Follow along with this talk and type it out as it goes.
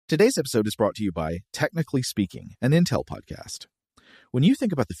Today's episode is brought to you by Technically Speaking, an Intel podcast. When you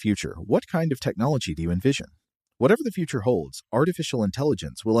think about the future, what kind of technology do you envision? Whatever the future holds, artificial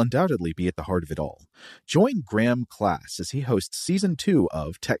intelligence will undoubtedly be at the heart of it all. Join Graham Class as he hosts Season 2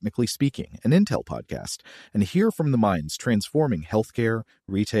 of Technically Speaking, an Intel podcast, and hear from the minds transforming healthcare,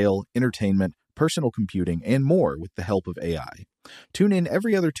 retail, entertainment, personal computing, and more with the help of AI. Tune in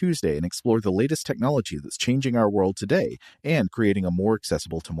every other Tuesday and explore the latest technology that's changing our world today and creating a more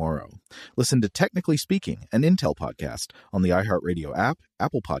accessible tomorrow. Listen to Technically Speaking, an Intel podcast on the iHeartRadio app,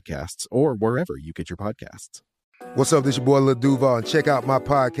 Apple Podcasts, or wherever you get your podcasts. What's up, this your boy Lil Duval, and check out my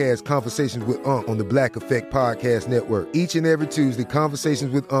podcast, Conversations with Unc, on the Black Effect Podcast Network. Each and every Tuesday,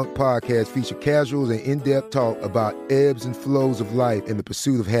 Conversations with Unc podcast feature casuals and in-depth talk about ebbs and flows of life and the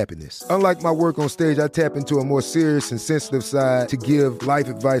pursuit of happiness. Unlike my work on stage, I tap into a more serious and sensitive side to give life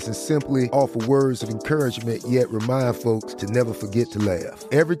advice and simply offer words of encouragement, yet remind folks to never forget to laugh.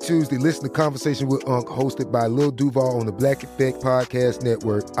 Every Tuesday, listen to Conversations with Unc, hosted by Lil Duval on the Black Effect Podcast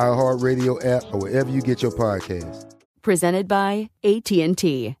Network, iHeartRadio app, or wherever you get your podcasts. Presented by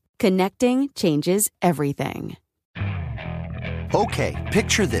AT&T. Connecting changes everything. Okay,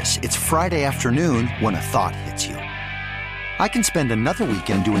 picture this. It's Friday afternoon when a thought hits you. I can spend another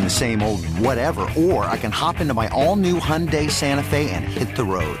weekend doing the same old whatever, or I can hop into my all-new Hyundai Santa Fe and hit the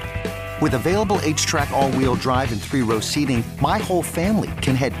road. With available H-Track all-wheel drive and 3-row seating, my whole family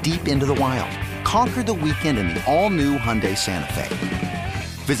can head deep into the wild. Conquer the weekend in the all-new Hyundai Santa Fe.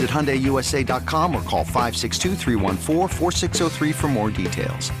 Visit HyundaiUSA.com or call 562-314-4603 for more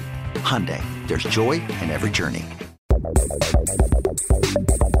details. Hyundai, there's joy in every journey.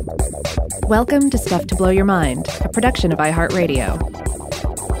 Welcome to Stuff to Blow Your Mind, a production of iHeartRadio.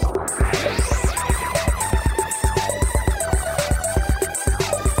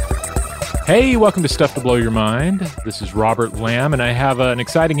 Hey, welcome to Stuff to Blow Your Mind. This is Robert Lamb, and I have an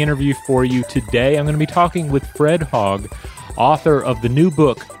exciting interview for you today. I'm going to be talking with Fred Hogg, author of the new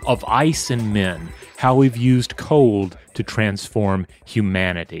book of Ice and Men, How We've Used Cold to Transform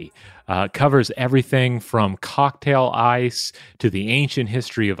Humanity. Covers everything from cocktail ice to the ancient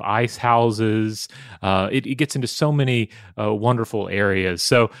history of ice houses. It gets into so many wonderful areas.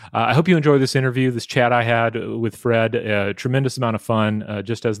 So I hope you enjoy this interview, this chat I had with Fred. A tremendous amount of fun,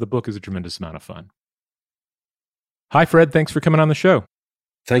 just as the book is a tremendous amount of fun. Hi, Fred. Thanks for coming on the show.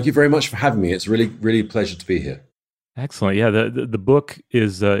 Thank you very much for having me. It's really a pleasure to be here. Excellent. Yeah, the book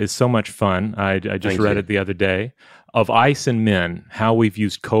is so much fun. I just read it the other day. Of Ice and Men, How We've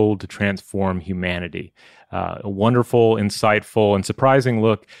Used Cold to Transform Humanity. A wonderful, insightful, and surprising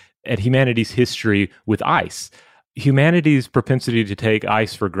look at humanity's history with ice. Humanity's propensity to take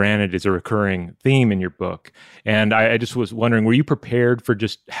ice for granted is a recurring theme in your book. And I just was wondering, were you prepared for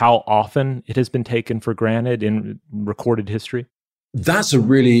just how often it has been taken for granted in recorded history? That's a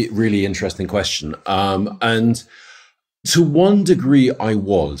really interesting question. And to one degree, I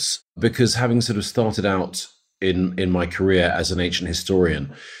was, because having sort of started out in my career as an ancient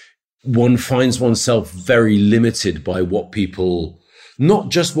historian, one finds oneself very limited by what people, not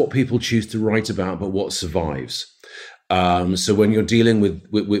just what people choose to write about, but what survives. So when you're dealing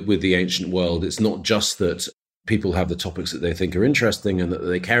with the ancient world, it's not just that people have the topics that they think are interesting and that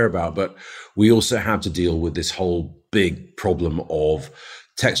they care about, but we also have to deal with this whole big problem of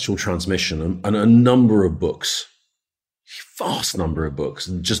textual transmission, and a number of books, vast number of books,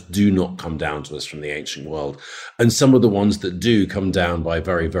 just do not come down to us from the ancient world. And some of the ones that do come down by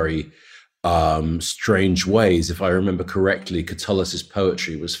very strange ways. If I remember correctly, Catullus's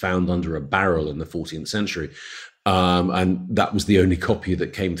poetry was found under a barrel in the 14th century. And that was the only copy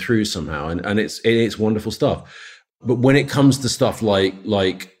that came through somehow. And it's wonderful stuff. But when it comes to stuff like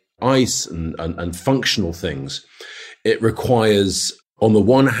ice and functional things, it requires, on the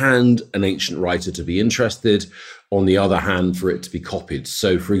one hand, an ancient writer to be interested, on the other hand, for it to be copied.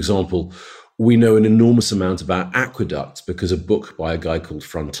 So, for example, we know an enormous amount about aqueducts because a book by a guy called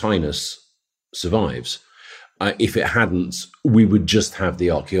Frontinus survives. If it hadn't, we would just have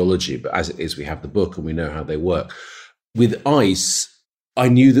the archaeology. But as it is, we have the book and we know how they work. With ice, I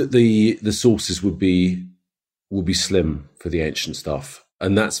knew that the sources would be slim for the ancient stuff.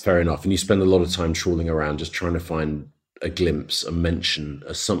 And that's fair enough. And you spend a lot of time trawling around just trying to find a glimpse, a mention,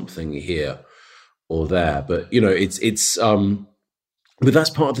 a something here or there. But, but that's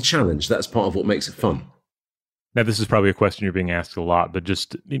part of the challenge. That's part of what makes it fun. Now, this is probably a question you're being asked a lot, but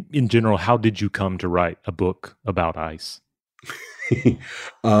just in general, how did you come to write a book about ice?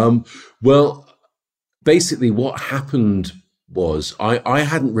 Well, basically what happened was I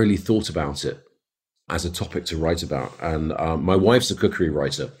hadn't really thought about it as a topic to write about. And my wife's a cookery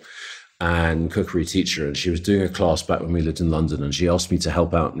writer. and cookery teacher, and she was doing a class back when we lived in London, and she asked me to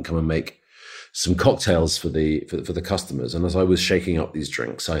help out and come and make some cocktails for the customers. And as I was shaking up these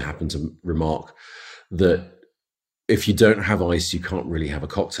drinks, I happened to remark that if you don't have ice, you can't really have a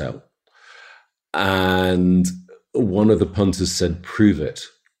cocktail. And one of the punters said, "Prove it."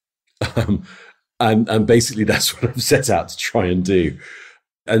 And basically that's what I've set out to try and do.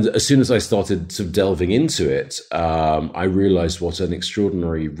 And as soon as I started sort of delving into it, I realized what an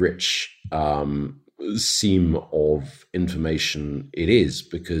extraordinary rich seam of information it is,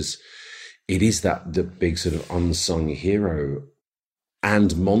 because it is the big sort of unsung hero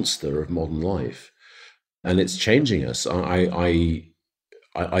and monster of modern life. And it's changing us. I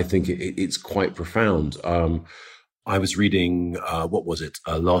think it's quite profound. I was reading,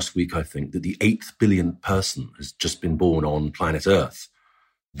 last week, I think, that the 8th billionth person has just been born on planet Earth.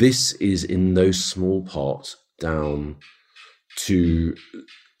 This is in no small part down to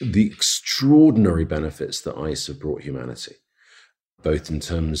the extraordinary benefits that ice have brought humanity, both in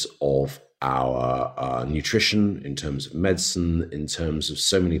terms of our nutrition, in terms of medicine, in terms of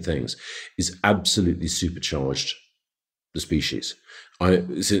so many things, is absolutely supercharged the species.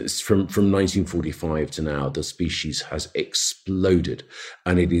 Since from 1945 to now, the species has exploded,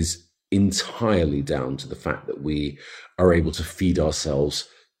 and it is entirely down to the fact that we are able to feed ourselves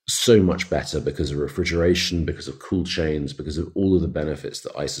so much better because of refrigeration, because of cool chains, because of all of the benefits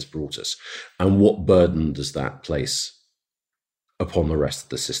that ice has brought us. And what burden does that place upon the rest of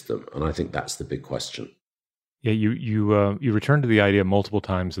the system? And I think that's the big question. Yeah, you return to the idea multiple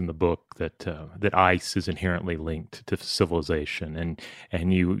times in the book that ice is inherently linked to civilization,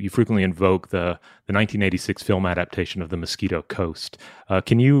 and you frequently invoke the 1986 film adaptation of The Mosquito Coast.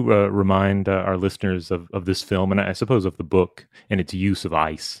 Can you remind our listeners of this film, and I suppose of the book and its use of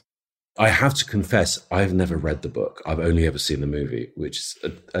ice? I have to confess, I've never read the book. I've only ever seen the movie, which is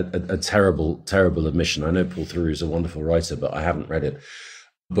a terrible, terrible admission. I know Paul Theroux is a wonderful writer, but I haven't read it.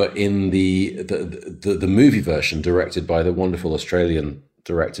 But in the movie version, directed by the wonderful Australian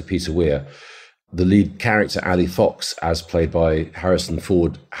director Peter Weir, the lead character Ali Fox, as played by Harrison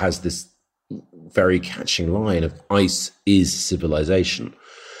Ford, has this very catching line of "ice is civilization,"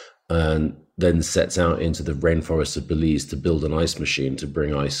 and then sets out into the rainforests of Belize to build an ice machine to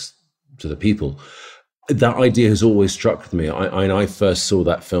bring ice to the people. That idea has always struck with me. I first saw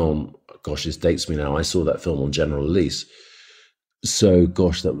that film, gosh, this dates me now. I saw that film on general release. So,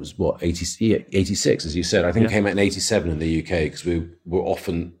 gosh, that was 86, as you said. I think it came out in 87 in the UK, because we were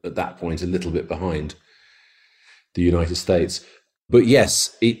often at that point a little bit behind the United States. But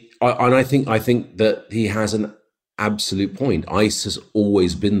yes, I think that he has an absolute point. Ice has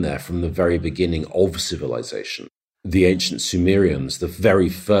always been there from the very beginning of civilization. The ancient Sumerians, the very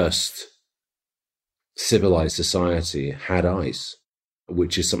first civilized society, had ice,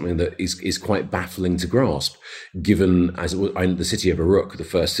 which is something that is quite baffling to grasp, given as the city of Uruk, the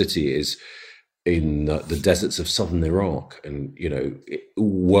first city, is in the deserts of southern Iraq. And,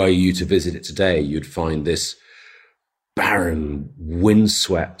 were you to visit it today, you'd find this barren,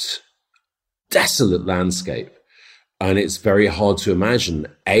 windswept, desolate landscape. And it's very hard to imagine,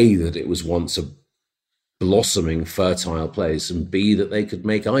 A, that it was once a blossoming, fertile place, and B, that they could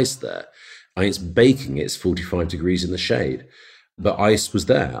make ice there. And it's baking, it's 45 degrees in the shade. But ice was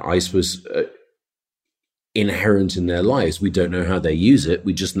there. Ice was inherent in their lives. We don't know how they use it.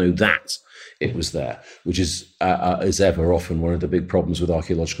 We just know that it was there, which is, as ever, often one of the big problems with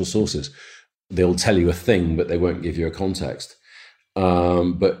archaeological sources. They'll tell you a thing, but they won't give you a context.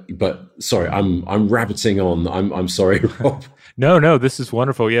 But sorry, I'm rabbiting on. I'm sorry, Rob. No, this is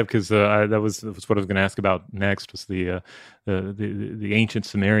wonderful. Yeah, because that was what I was going to ask about next, was the ancient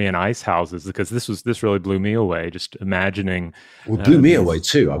Sumerian ice houses, because this really blew me away. Just imagining. Well, it blew me away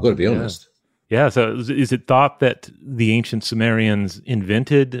too. I've got to be honest. Yeah. So is it thought that the ancient Sumerians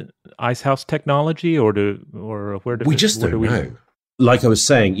invented ice house technology, or where did we don't know? Like I was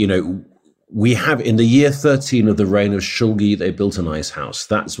saying, we have, in the year 13 of the reign of Shulgi, they built an ice house.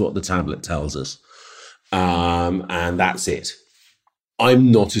 That's what the tablet tells us. And that's it.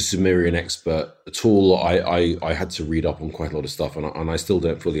 I'm not a Sumerian expert at all. I had to read up on quite a lot of stuff, and I still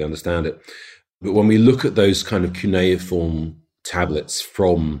don't fully understand it. But when we look at those kind of cuneiform tablets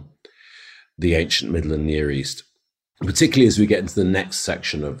from the ancient Middle and Near East, particularly as we get into the next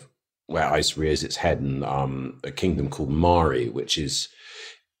section of where ice rears its head in a kingdom called Mari, which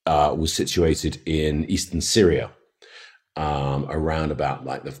was situated in eastern Syria, around about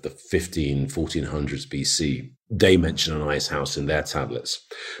like the 1400s BC. They mention an ice house in their tablets.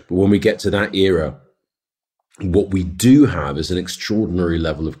 But when we get to that era, what we do have is an extraordinary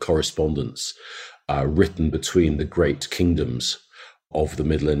level of correspondence written between the great kingdoms of the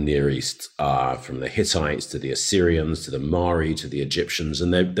Middle and Near East, from the Hittites to the Assyrians to the Mari to the Egyptians,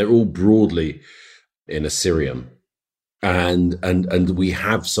 and they're all broadly in Assyrian. And we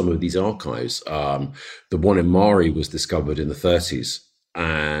have some of these archives. The one in Mari was discovered in the 30s.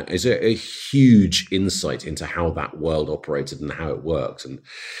 It's a huge insight into how that world operated and how it worked. And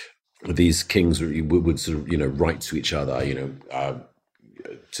these kings would sort of, write to each other,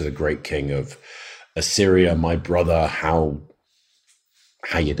 to the great king of Assyria, my brother, how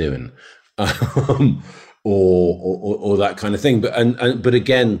you doing? or that kind of thing. But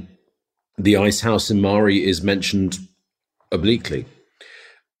again, the ice house in Mari is mentioned obliquely.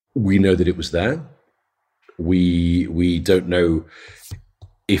 We know that it was there. We don't know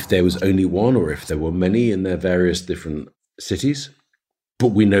if there was only one or if there were many in their various different cities, but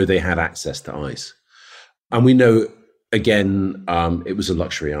we know they had access to ice. And we know, again, it was a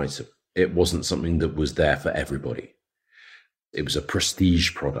luxury item. It wasn't something that was there for everybody. It was a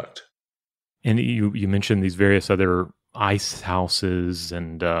prestige product. And you mentioned these various other ice houses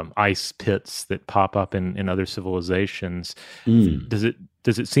and ice pits that pop up in other civilizations. Does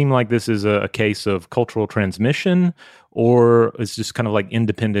it seem like this is a case of cultural transmission, or it's just kind of like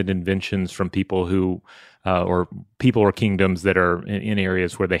independent inventions from people who, or people or kingdoms that are in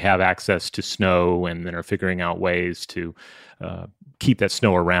areas where they have access to snow and then are figuring out ways to keep that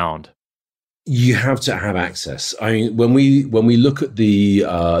snow around? You have to have access. I mean, when we look at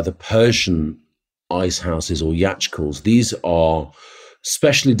the Persian ice houses or yachkals, these are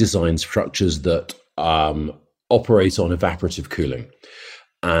specially designed structures that operate on evaporative cooling,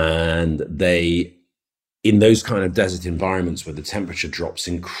 and they, in those kind of desert environments where the temperature drops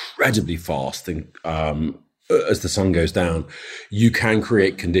incredibly fast as the sun goes down, you can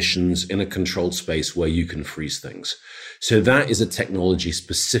create conditions in a controlled space where you can freeze things. So that is a technology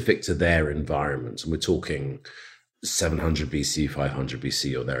specific to their environment. And we're talking 700 BC, 500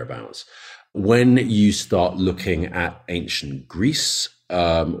 BC or thereabouts. When you start looking at ancient Greece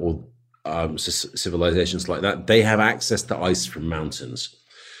or civilizations like that, they have access to ice from mountains.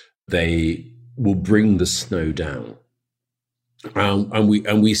 They will bring the snow down. And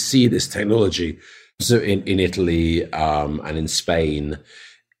we see this technology so in Italy and in Spain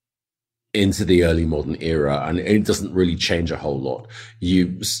into the early modern era, and it doesn't really change a whole lot.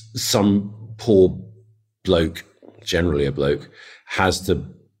 Some poor bloke, generally a bloke, has to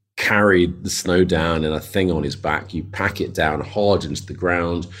carry the snow down in a thing on his back. You pack it down hard into the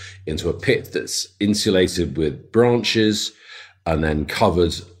ground, into a pit that's insulated with branches and then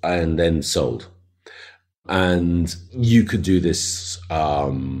covered and then sold. And you could do this.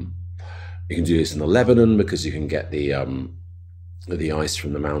 You can do this in Lebanon because you can get the ice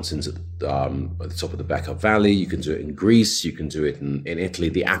from the mountains at the top of the Bekaa Valley. You can do it in Greece. You can do it in Italy.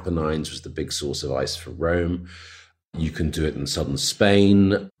 The Apennines was the big source of ice for Rome. You can do it in southern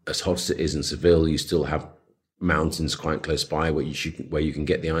Spain. As hot as it is in Seville, you still have mountains quite close by where you can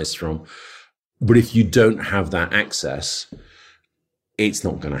get the ice from. But if you don't have that access, it's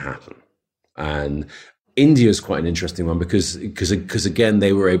not going to happen. And India is quite an interesting one because again,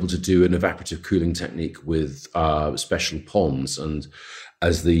 they were able to do an evaporative cooling technique with special ponds. And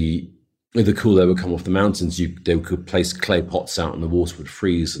as the cool air would come off the mountains, they could place clay pots out and the water would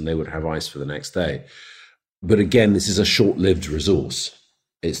freeze and they would have ice for the next day. But again, this is a short-lived resource.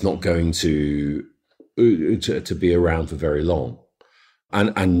 It's not going to be around for very long,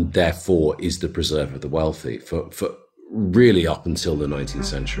 and therefore is the preserve of the wealthy for really up until the 19th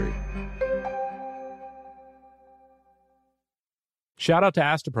century. Shout out to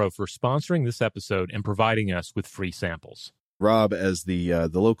Astepro for sponsoring this episode and providing us with free samples. Rob, as the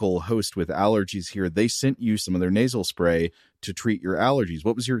local host with allergies here, they sent you some of their nasal spray to treat your allergies.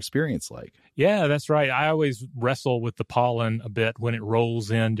 What was your experience like? Yeah, that's right. I always wrestle with the pollen a bit when it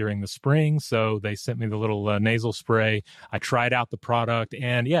rolls in during the spring, so they sent me the little nasal spray. I tried out the product,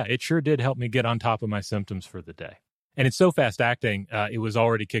 and yeah, it sure did help me get on top of my symptoms for the day. And it's so fast-acting, it was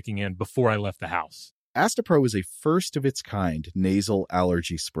already kicking in before I left the house. Astepro is a first-of-its-kind nasal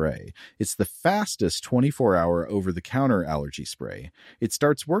allergy spray. It's the fastest 24-hour over-the-counter allergy spray. It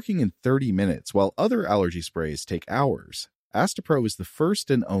starts working in 30 minutes, while other allergy sprays take hours. Astepro is the first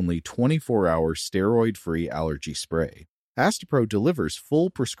and only 24-hour steroid-free allergy spray. Astepro delivers full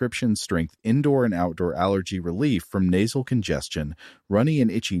prescription-strength indoor and outdoor allergy relief from nasal congestion, runny and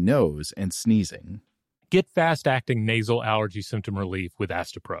itchy nose, and sneezing. Get fast-acting nasal allergy symptom relief with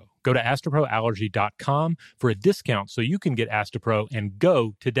Astepro. Go to asteproallergy.com for a discount so you can get Astepro and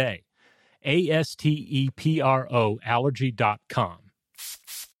go today. ASTEPRO allergy.com.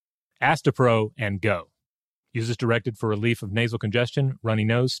 Astepro and go. Use as directed for relief of nasal congestion, runny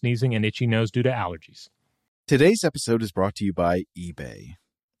nose, sneezing, and itchy nose due to allergies. Today's episode is brought to you by eBay.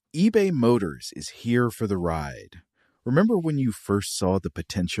 eBay Motors is here for the ride. Remember when you first saw the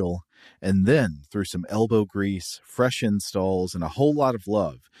potential? And then, through some elbow grease, fresh installs, and a whole lot of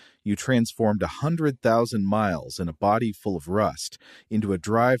love, you transformed 100,000 miles and a body full of rust into a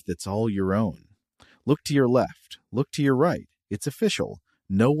drive that's all your own. Look to your left. Look to your right. It's official.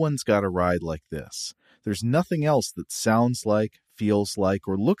 No one's got a ride like this. There's nothing else that sounds like, feels like,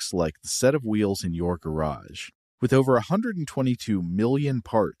 or looks like the set of wheels in your garage. With over 122 million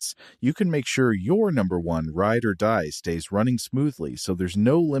parts, you can make sure your number one ride or die stays running smoothly, so there's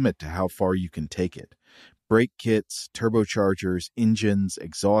no limit to how far you can take it. Brake kits, turbochargers, engines,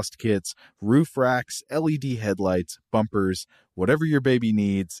 exhaust kits, roof racks, LED headlights, bumpers, whatever your baby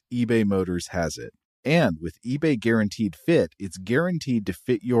needs, eBay Motors has it. And with eBay Guaranteed Fit, it's guaranteed to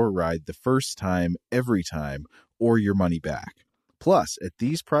fit your ride the first time, every time, or your money back. Plus, at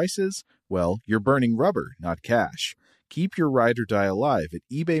these prices, well, you're burning rubber, not cash. Keep your ride or die alive at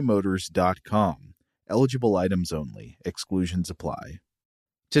ebaymotors.com. Eligible items only. Exclusions apply.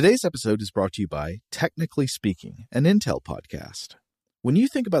 Today's episode is brought to you by Technically Speaking, an Intel podcast. When you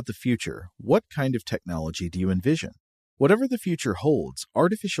think about the future, what kind of technology do you envision? Whatever the future holds,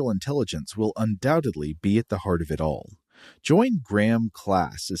 artificial intelligence will undoubtedly be at the heart of it all. Join Graham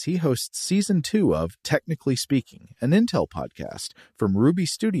Class as he hosts Season 2 of Technically Speaking, an Intel podcast from Ruby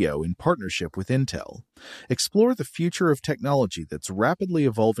Studio in partnership with Intel. Explore the future of technology that's rapidly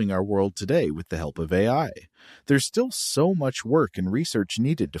evolving our world today with the help of AI. There's still so much work and research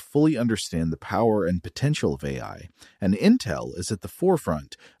needed to fully understand the power and potential of AI, and Intel is at the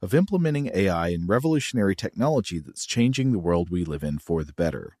forefront of implementing AI in revolutionary technology that's changing the world we live in for the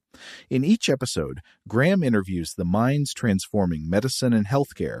better. In each episode, Graham interviews the minds transforming medicine and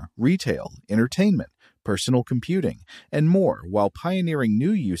healthcare, retail, entertainment, personal computing, and more while pioneering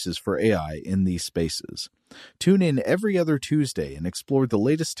new uses for AI in these spaces. Tune in every other Tuesday and explore the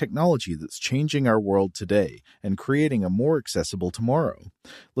latest technology that's changing our world today and creating a more accessible tomorrow.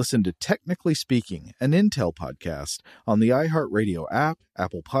 Listen to Technically Speaking, an Intel podcast on the iHeartRadio app,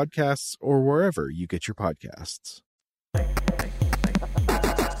 Apple Podcasts, or wherever you get your podcasts.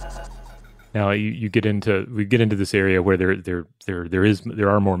 Now we get into this area where there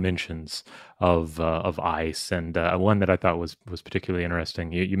are more mentions of ice, and one that I thought was particularly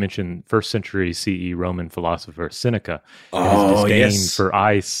interesting. You mentioned first century CE Roman philosopher Seneca and his disdain for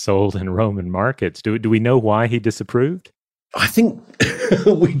ice sold in Roman markets. Do we know why he disapproved? I think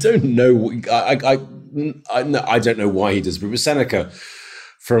we don't know. I don't know why he disapproved. Seneca,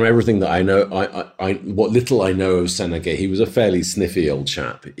 from everything that I know, what little I know of Seneca, he was a fairly sniffy old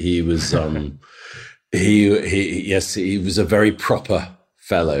chap. He was, he was a very proper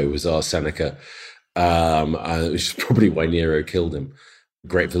fellow, was our Seneca, which is probably why Nero killed him.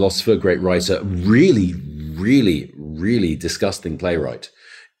 Great philosopher, great writer, really, really, really disgusting playwright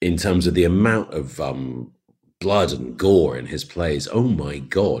in terms of the amount of blood and gore in his plays. Oh my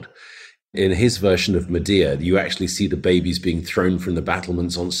God. In his version of Medea, you actually see the babies being thrown from the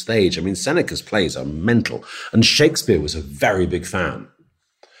battlements on stage. I mean, Seneca's plays are mental. And Shakespeare was a very big fan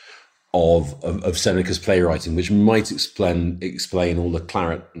of Seneca's playwriting, which might explain all the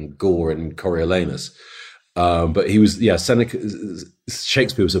claret and gore in Coriolanus. But he was,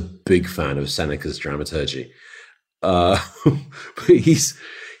 Shakespeare was a big fan of Seneca's dramaturgy. But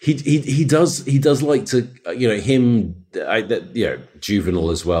he does like to, Juvenal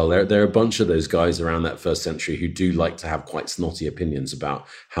as well. There are a bunch of those guys around that first century who do like to have quite snotty opinions about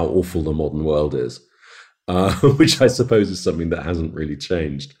how awful the modern world is, which I suppose is something that hasn't really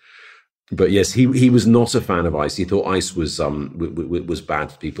changed. But yes, he was not a fan of ice. He thought ice was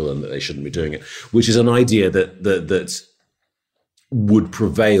bad for people and that they shouldn't be doing it, which is an idea that would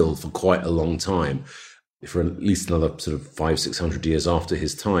prevail for quite a long time. For at least another sort of 500-600 years after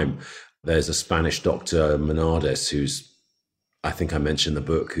his time. There's a Spanish doctor, Menardez, who's, I think I mentioned in the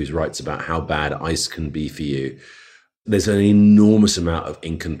book, who writes about how bad ice can be for you. There's an enormous amount of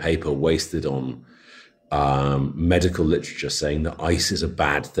ink and paper wasted on medical literature saying that ice is a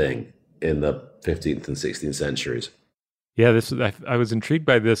bad thing in the 15th and 16th centuries. Yeah, I was intrigued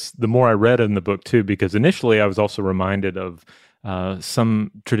by this the more I read in the book too, because initially I was also reminded of some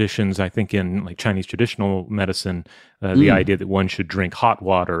traditions, I think in like Chinese traditional medicine, the idea that one should drink hot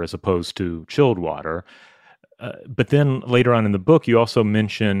water as opposed to chilled water. But then later on in the book, you also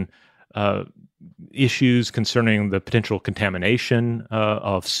mention issues concerning the potential contamination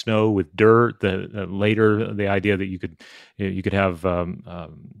of snow with dirt. Later, the idea that you could have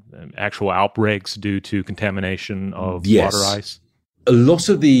actual outbreaks due to contamination of water ice. A lot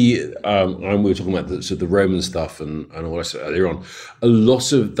of the, and we were talking about the Roman stuff and all that earlier on, a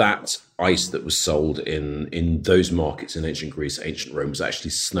lot of that ice that was sold in those markets in ancient Greece, ancient Rome, was actually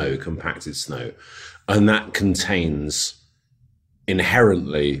snow, compacted snow. And that contains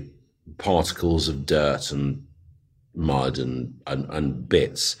inherently particles of dirt and mud and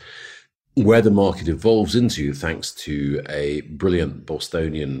bits. Where the market evolves into, thanks to a brilliant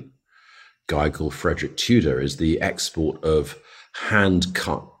Bostonian guy called Frederick Tudor, is the export of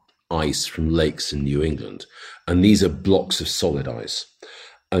hand-cut ice from lakes in New England. And these are blocks of solid ice.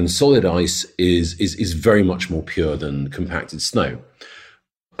 And solid ice is very much more pure than compacted snow.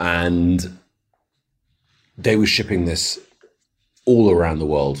 And they were shipping this all around the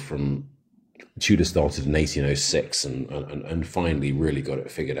world. From Tudor started in 1806 and finally really got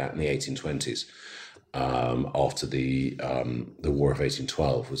it figured out in the 1820s, after the War of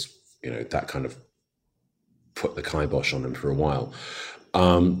 1812 was, that kind of put the kibosh on him for a while.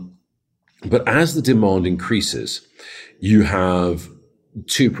 But as the demand increases, you have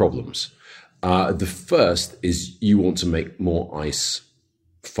two problems. The first is you want to make more ice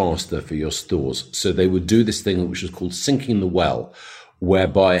faster for your stores. So they would do this thing which was called sinking the well,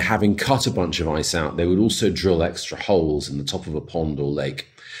 whereby, having cut a bunch of ice out, they would also drill extra holes in the top of a pond or lake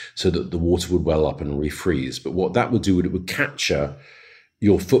so that the water would well up and refreeze. But what that would do, it would capture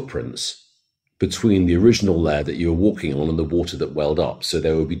your footprints between the original layer that you were walking on and the water that welled up. So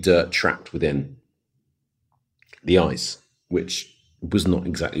there would be dirt trapped within the ice, which was not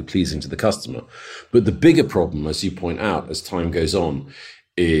exactly pleasing to the customer. But the bigger problem, as you point out, as time goes on,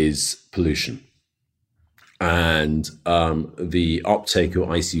 is pollution. And the uptake of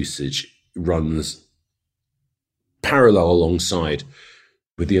ice usage runs parallel alongside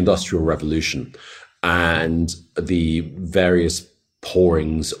with the Industrial Revolution and the various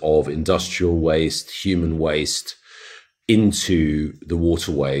pourings of industrial waste, human waste into the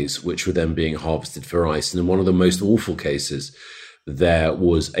waterways, which were then being harvested for ice. And in one of the most awful cases, there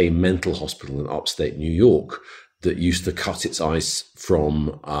was a mental hospital in upstate New York that used to cut its ice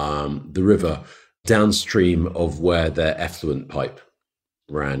from the river downstream of where their effluent pipe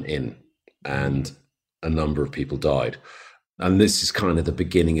ran in, and a number of people died. And this is kind of the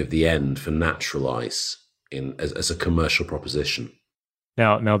beginning of the end for natural ice as a commercial proposition.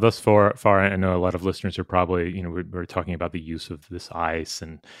 Now, thus far, I know a lot of listeners are probably, we're talking about the use of this ice,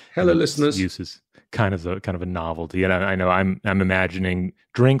 and hello, listeners. Use is kind of a novelty, and I know I'm imagining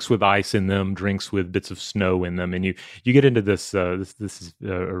drinks with ice in them, drinks with bits of snow in them, and you get into this. This is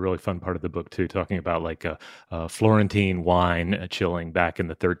a really fun part of the book too, talking about like a Florentine wine chilling back in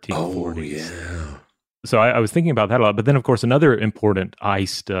the 1340s. Oh yeah. So I was thinking about that a lot, but then of course another important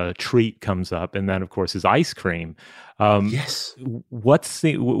iced treat comes up, and that of course is ice cream. Yes.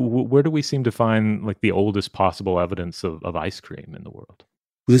 Where do we seem to find like the oldest possible evidence of ice cream in the world?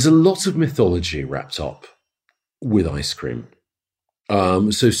 There's a lot of mythology wrapped up with ice cream.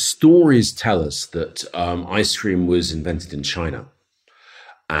 So stories tell us that ice cream was invented in China,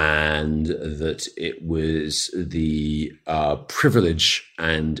 and that it was the privilege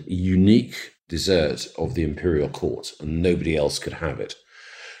and unique dessert of the imperial court, and nobody else could have it.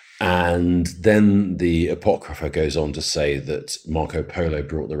 And then the Apocrypha goes on to say that Marco Polo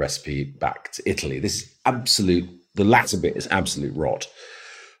brought the recipe back to Italy. This is the latter bit is absolute rot.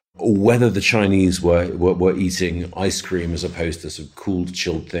 Whether the Chinese were eating ice cream as opposed to some cooled,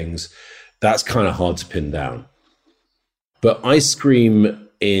 chilled things, that's kind of hard to pin down. But ice cream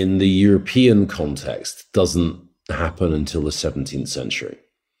in the European context doesn't happen until the 17th century.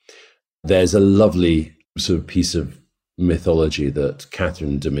 There's a lovely sort of piece of mythology that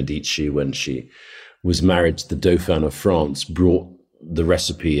Catherine de Medici, when she was married to the Dauphin of France, brought the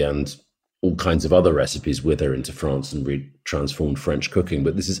recipe and all kinds of other recipes with her into France and transformed French cooking.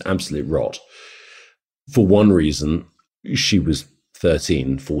 But this is absolute rot. For one reason, she was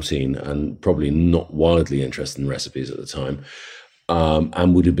 13, 14, and probably not wildly interested in recipes at the time,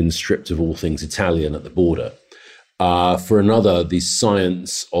 and would have been stripped of all things Italian at the border. For another, the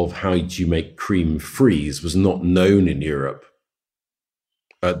science of how do you make cream freeze was not known in Europe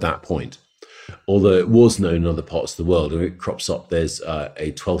at that point, although it was known in other parts of the world. And it crops up. There's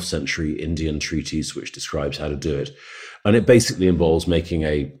a 12th century Indian treatise which describes how to do it. And it basically involves making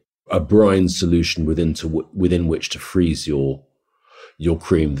a brine solution within which to freeze your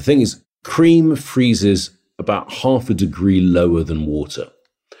cream. The thing is, cream freezes about 0.5 degree lower than water.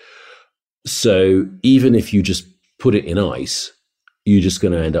 So even if you just put it in ice, you're just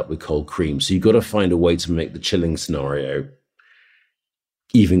going to end up with cold cream. So you've got to find a way to make the chilling scenario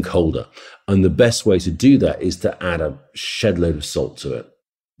even colder. And the best way to do that is to add a shed load of salt to it.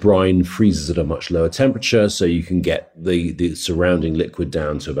 brine freezes at a much lower temperature, so you can get the surrounding liquid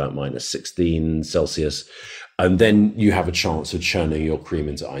down to about minus 16 Celsius. And then you have a chance of churning your cream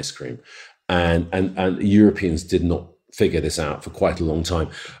into ice cream. And Europeans did not figure this out for quite a long time.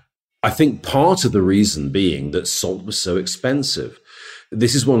 I think part of the reason being that salt was so expensive.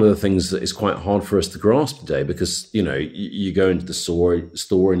 This is one of the things that is quite hard for us to grasp today, because, you know, you go into the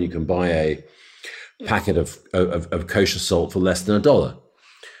store and you can buy a packet of kosher salt for less than $1.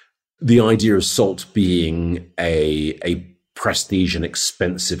 The idea of salt being a prestige and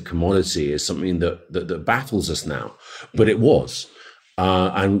expensive commodity is something that baffles us now, but it was.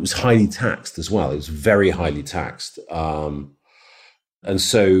 And it was highly taxed as well. It was very highly taxed. And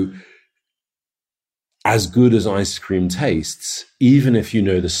so as good as ice cream tastes, even if you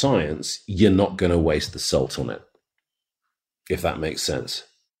know the science, you're not going to waste the salt on it, if that makes sense.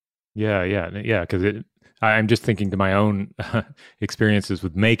 Yeah, because I'm just thinking to my own experiences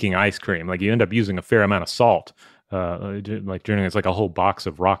with making ice cream. Like, you end up using a fair amount of salt. Like during it's like a whole box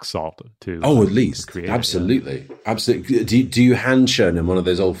of rock salt to at least create absolutely. Do you hand churn in one of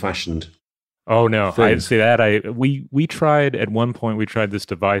those old fashioned? Oh no, things? I'd say that we tried at one point. We tried this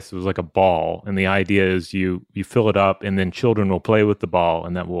device. It was like a ball, and the idea is you fill it up, and then children will play with the ball,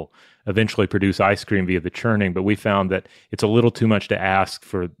 and that will eventually produce ice cream via the churning. But we found that it's a little too much to ask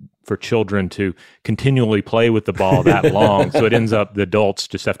for children to continually play with the ball that long. So it ends up the adults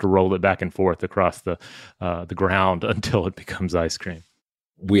just have to roll it back and forth across the ground until it becomes ice cream.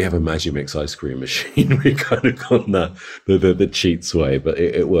 We have a Magimix ice cream machine. We kind of gone the cheats way, but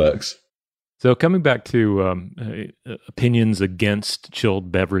it works. So coming back to opinions against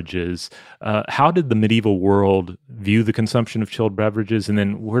chilled beverages, how did the medieval world view the consumption of chilled beverages, and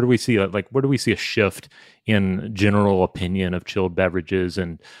then where do we see a shift in general opinion of chilled beverages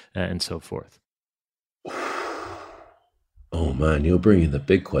and so forth? Oh man, you're bringing the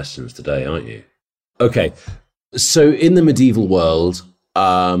big questions today, aren't you? Okay, so in the medieval world,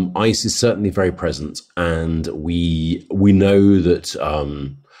 ice is certainly very present, and we know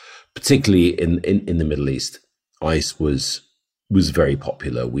that. Particularly in the Middle East, ice was very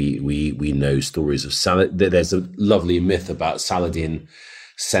popular. We know stories of Saladin. There's a lovely myth about Saladin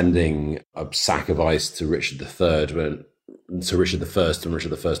sending a sack of ice to Richard III when Richard I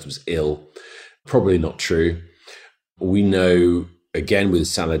was ill. Probably not true. We know, again with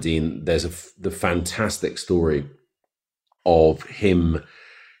Saladin, there's the fantastic story of him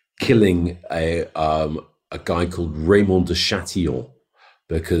killing a guy called Raymond de Chatillon,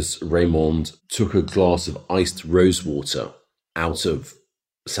 because Raymond took a glass of iced rose water out of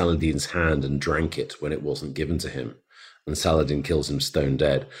Saladin's hand and drank it when it wasn't given to him. And Saladin kills him stone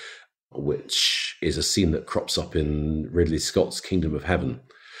dead, which is a scene that crops up in Ridley Scott's Kingdom of Heaven,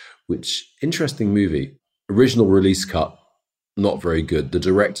 which, interesting movie. Original release cut, not very good. The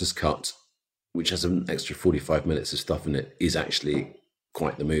director's cut, which has an extra 45 minutes of stuff in it, is actually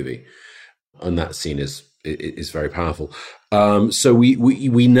quite the movie. And that scene is very powerful. So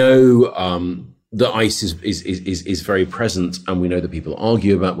we know that ice is very present, and we know that people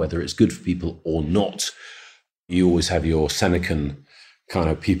argue about whether it's good for people or not. You always have your Senecan kind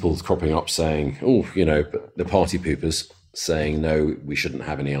of people cropping up saying, the party poopers saying, no, we shouldn't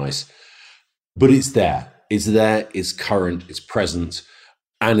have any ice. But it's there. It's there. It's current. It's present.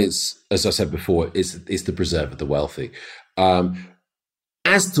 And it's, as I said before, it's the preserve of the wealthy.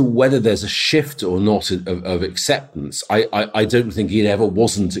 As to whether there's a shift or not of acceptance, I don't think it ever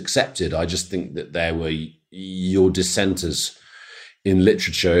wasn't accepted. I just think that there were your dissenters in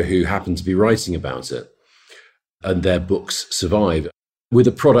literature who happened to be writing about it, and their books survive. With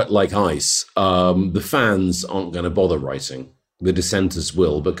a product like ice, the fans aren't going to bother writing. The dissenters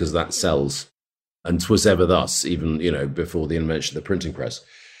will, because that sells. And 'twas ever thus, even, before the invention of the printing press.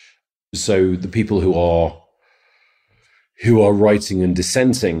 So the people who are writing and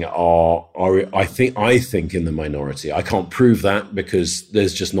dissenting are I think in the minority. I can't prove that because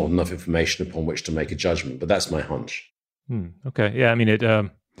there's just not enough information upon which to make a judgment, but that's my hunch. Okay. Yeah. I mean,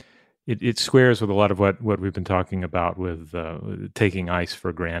 it squares with a lot of what we've been talking about with taking ice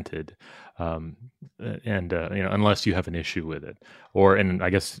for granted. Unless you have an issue with it, or I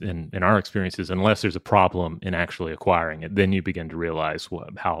guess in our experiences, unless there's a problem in actually acquiring it, then you begin to realize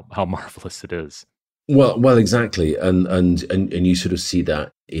how marvelous it is. Well, exactly, and you sort of see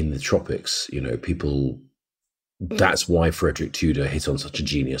that in the tropics. People. That's why Frederick Tudor hit on such a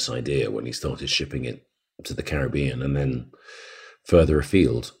genius idea when he started shipping it to the Caribbean and then further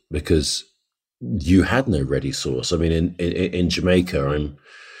afield, because you had no ready source. I mean, in Jamaica,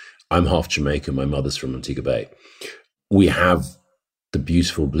 I'm half Jamaican. My mother's from Montego Bay. We have the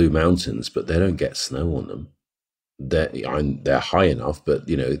beautiful Blue Mountains, but they don't get snow on them. they're high enough, but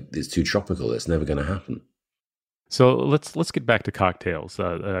it's too tropical. It's never going to happen. So let's get back to cocktails.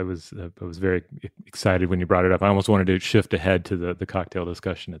 I was very excited when you brought it up. I almost wanted to shift ahead to the cocktail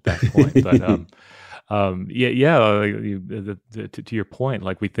discussion at that point. But to your point,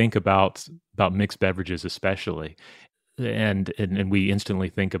 like we think about mixed beverages, especially, and we instantly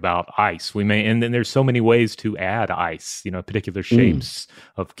think about ice. And then there's so many ways to add ice. Particular shapes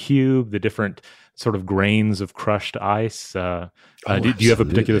of cube, the different sort of grains of crushed ice. Do you have a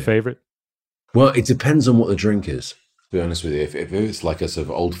particular favorite? Well, it depends on what the drink is, to be honest with you. If it's like a sort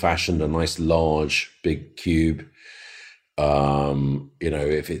of old-fashioned, a nice large, big cube,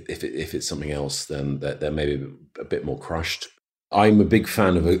 if it's something else, then they're maybe a bit more crushed. I'm a big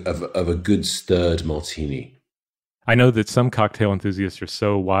fan of a good stirred martini. I know that some cocktail enthusiasts are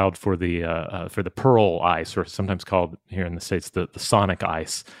so wild for the pearl ice, or sometimes called here in the States the Sonic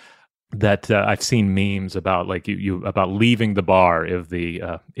ice, that I've seen memes about, like you about leaving the bar if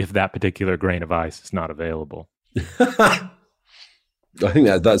that particular grain of ice is not available. I think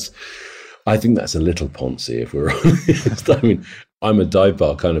that's a little poncy, if we're honest. I mean, I'm a dive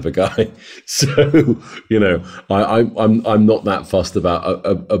bar kind of a guy, so I'm not that fussed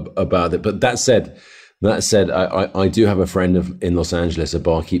about it. But that said, I do have a friend in Los Angeles, a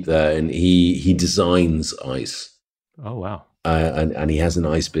barkeep there, and he designs ice. Oh wow. And he has an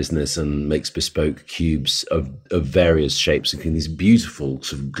ice business and makes bespoke cubes of various shapes, including these beautiful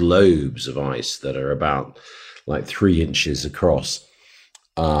sort of globes of ice that are about like 3 inches across.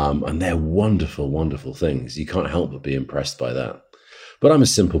 And they're wonderful, wonderful things. You can't help but be impressed by that. But I'm a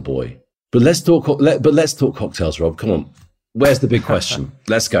simple boy. But let's talk cocktails, Rob. Come on. Where's the big question?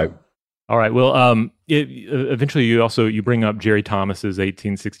 Let's go. All right. Well, eventually you bring up Jerry Thomas's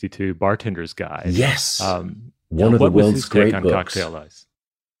 1862 Bartender's Guide. Yes. One of the world's great books. Cocktail ice?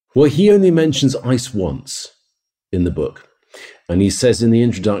 Well, he only mentions ice once in the book. And he says in the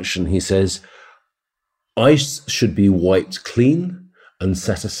introduction, ice should be wiped clean and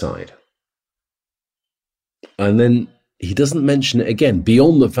set aside. And then he doesn't mention it again,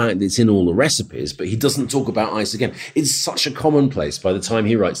 beyond the fact that it's in all the recipes, but he doesn't talk about ice again. It's such a commonplace by the time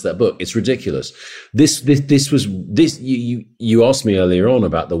he writes that book. It's ridiculous. You asked me earlier on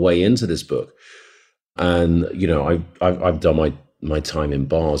about the way into this book. And, I've done my time in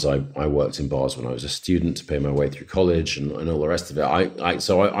bars. I worked in bars when I was a student to pay my way through college and all the rest of it.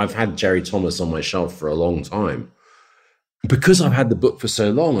 So I've had Jerry Thomas on my shelf for a long time. Because I've had the book for so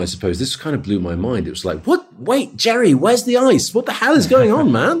long, I suppose this kind of blew my mind. It was like, what? Wait, Jerry, where's the ice? What the hell is going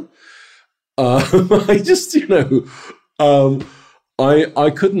on, man? I just, I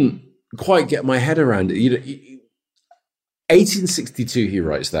couldn't quite get my head around it. 1862, he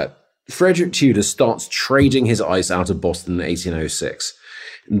writes that. Frederick Tudor starts trading his ice out of Boston in 1806.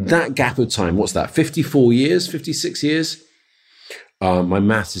 That gap of time, what's that, 54 years, 56 years? My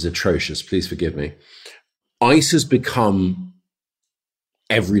maths is atrocious, please forgive me. Ice has become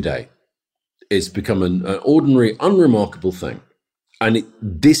everyday. It's become an ordinary, unremarkable thing. And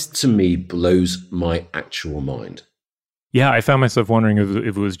this, to me, blows my actual mind. Yeah, I found myself wondering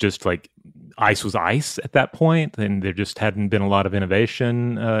if it was just like ice was ice at that point, and there just hadn't been a lot of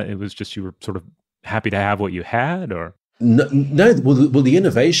innovation. It was just you were sort of happy to have what you had, or no. Well, the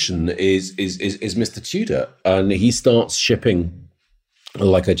innovation is Mr. Tudor, and he starts shipping,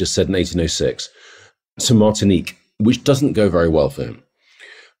 like I just said, in 1806 to Martinique, which doesn't go very well for him.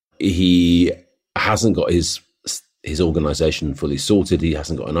 He hasn't got his organization fully sorted. He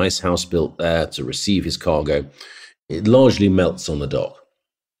hasn't got an ice house built there to receive his cargo. It largely melts on the dock.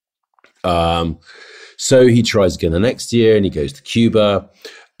 So he tries again the next year, and he goes to Cuba,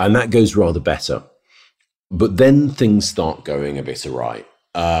 and that goes rather better. But then things start going a bit awry.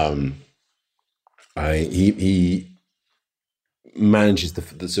 He manages the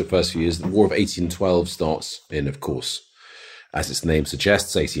first few years. The War of 1812 starts in, of course, as its name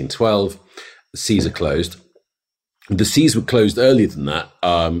suggests, 1812. The seas are closed. The seas were closed earlier than that,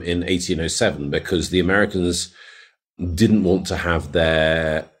 in 1807, because the Americans didn't want to have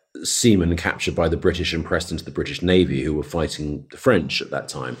their seamen captured by the British and pressed into the British Navy, who were fighting the French at that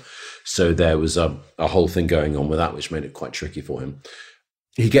time. So there was a whole thing going on with that, which made it quite tricky for him.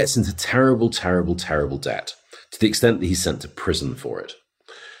 He gets into terrible, terrible, terrible debt, to the extent that he's sent to prison for it.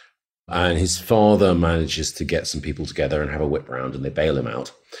 And his father manages to get some people together and have a whip round, and they bail him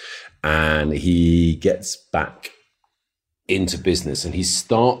out. And he gets back into business, and he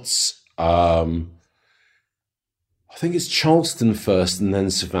starts, I think it's Charleston first and then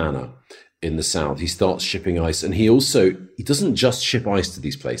Savannah in the South. He starts shipping ice, and he doesn't just ship ice to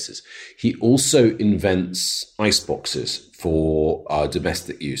these places. He also invents ice boxes for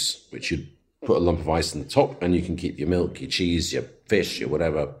domestic use, which you'd put a lump of ice in the top, and you can keep your milk, your cheese, your fish, your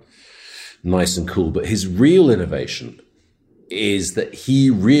whatever nice and cool. But his real innovation is that he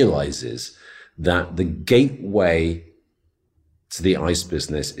realizes that the gateway to the ice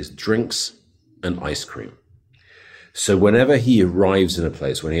business is drinks and ice cream. So whenever he arrives in a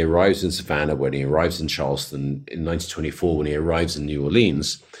place, when he arrives in Savannah, when he arrives in Charleston in 1924, when he arrives in New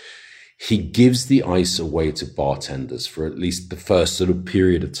Orleans, he gives the ice away to bartenders for at least the first sort of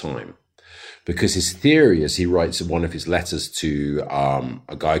period of time. Because his theory, as he writes in one of his letters to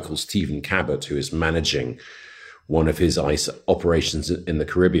a guy called Stephen Cabot, who is managing one of his ice operations in the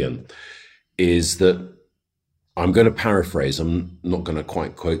Caribbean, is that, I'm going to paraphrase, I'm not going to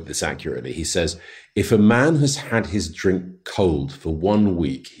quite quote this accurately. He says, if a man has had his drink cold for 1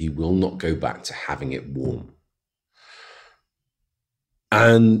 week, he will not go back to having it warm.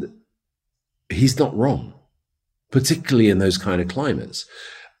 And he's not wrong, particularly in those kind of climates.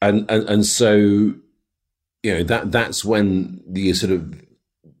 And so, you know, that's when the sort of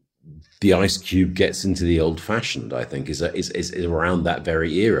the ice cube gets into the old fashioned, I think, is around that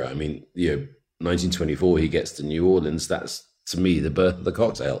very era. I mean, you know, 1924, he gets to New Orleans. That's, to me, the birth of the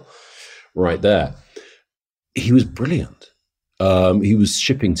cocktail right there. He was brilliant. He was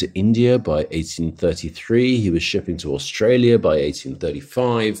shipping to India by 1833. He was shipping to Australia by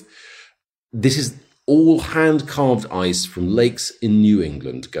 1835. This is all hand-carved ice from lakes in New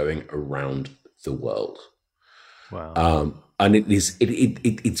England going around the world. Wow. And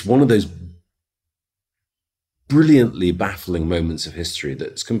it's one of those brilliantly baffling moments of history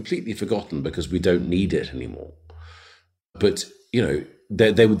that's completely forgotten because we don't need it anymore. But, you know,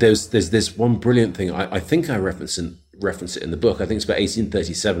 there's this one brilliant thing. I think I reference it in the book. I think it's about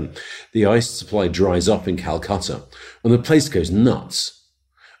 1837. The ice supply dries up in Calcutta and the place goes nuts.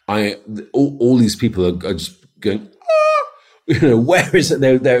 All these people are just going, you know, where is it?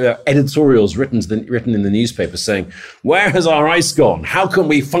 There are editorials written in the newspaper saying, where has our ice gone? How can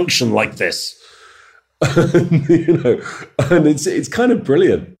we function like this? You know, and it's kind of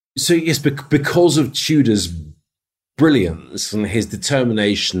brilliant. So yes, because of Tudor's brilliance and his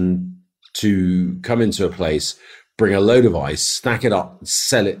determination to come into a place, bring a load of ice, stack it up,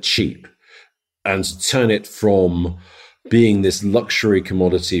 sell it cheap, and turn it from being this luxury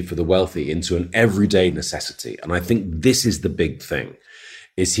commodity for the wealthy into an everyday necessity. And I think this is the big thing,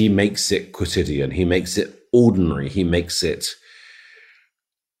 is he makes it quotidian. He makes it ordinary. He makes it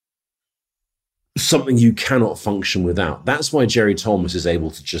something you cannot function without. That's why Jerry Thomas is able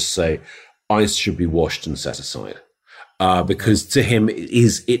to just say, ice should be washed and set aside. Because to him, it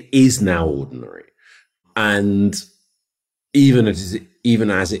is now ordinary. And even as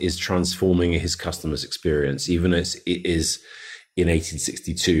it is transforming his customers' experience, even as it is in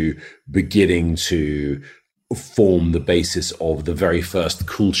 1862 beginning to form the basis of the very first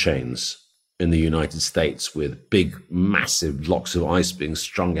cool chains in the United States, with big, massive blocks of ice being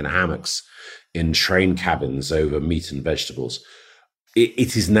strung in hammocks in train cabins over meat and vegetables.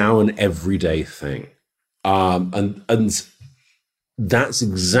 It is now an everyday thing. And that's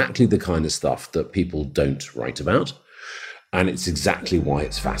exactly the kind of stuff that people don't write about. And it's exactly why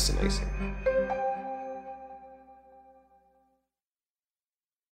it's fascinating.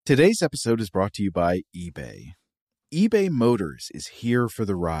 Today's episode is brought to you by eBay. eBay Motors is here for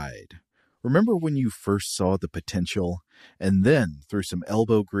the ride. Remember when you first saw the potential? And then, through some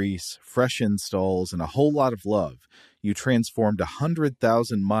elbow grease, fresh installs, and a whole lot of love, you transformed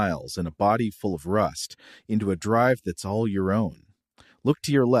 100,000 miles and a body full of rust into a drive that's all your own. Look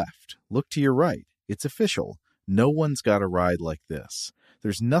to your left. Look to your right. It's official. No one's got a ride like this.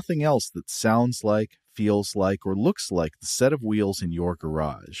 There's nothing else that sounds like, feels like, or looks like the set of wheels in your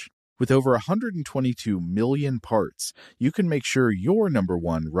garage. With over 122 million parts, you can make sure your number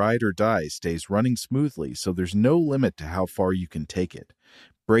one ride or die stays running smoothly, so there's no limit to how far you can take it.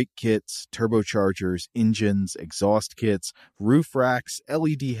 Brake kits, turbochargers, engines, exhaust kits, roof racks,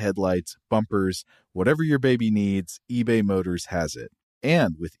 LED headlights, bumpers, whatever your baby needs, eBay Motors has it.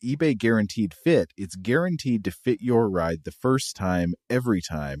 And with eBay Guaranteed Fit, it's guaranteed to fit your ride the first time, every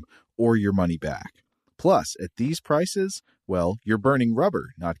time, or your money back. Plus, at these prices, well, you're burning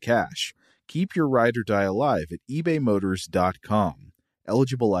rubber, not cash. Keep your ride or die alive at ebaymotors.com.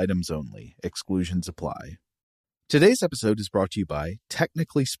 Eligible items only. Exclusions apply. Today's episode is brought to you by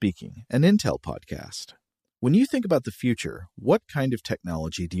Technically Speaking, an Intel podcast. When you think about the future, what kind of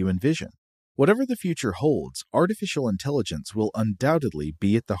technology do you envision? Whatever the future holds, artificial intelligence will undoubtedly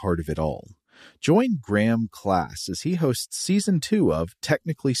be at the heart of it all. Join Graham Class as he hosts Season 2 of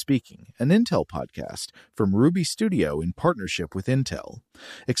Technically Speaking, an Intel podcast from Ruby Studio in partnership with Intel.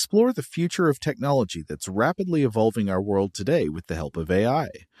 Explore the future of technology that's rapidly evolving our world today with the help of AI.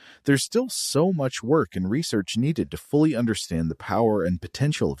 There's still so much work and research needed to fully understand the power and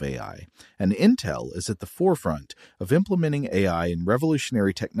potential of AI, and Intel is at the forefront of implementing AI in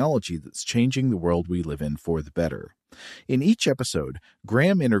revolutionary technology that's changing the world we live in for the better. In each episode,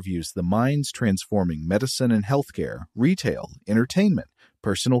 Graham interviews the minds transforming medicine and healthcare, retail, entertainment,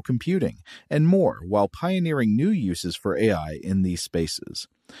 personal computing, and more while pioneering new uses for AI in these spaces.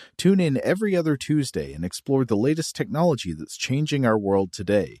 Tune in every other Tuesday and explore the latest technology that's changing our world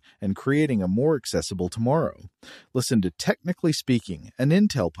today and creating a more accessible tomorrow. Listen to Technically Speaking, an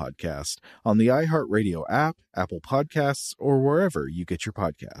Intel podcast on the iHeartRadio app, Apple Podcasts, or wherever you get your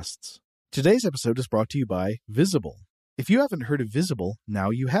podcasts. Today's episode is brought to you by Visible. If you haven't heard of Visible,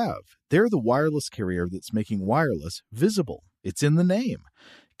 now you have. They're the wireless carrier that's making wireless visible. It's in the name.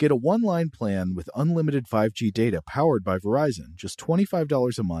 Get a one-line plan with unlimited 5G data powered by Verizon, just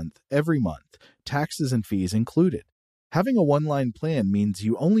 $25 a month, every month, taxes and fees included. Having a one-line plan means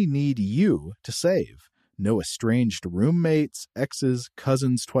you only need you to save. No estranged roommates, exes,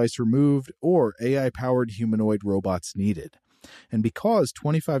 cousins twice removed, or AI-powered humanoid robots needed. And because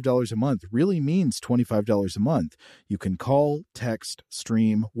 $25 a month really means $25 a month, you can call, text,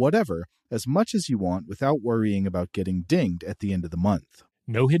 stream, whatever, as much as you want without worrying about getting dinged at the end of the month.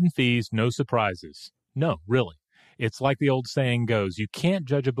 No hidden fees, no surprises. No, really. It's like the old saying goes, you can't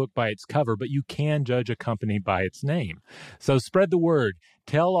judge a book by its cover, but you can judge a company by its name. So spread the word.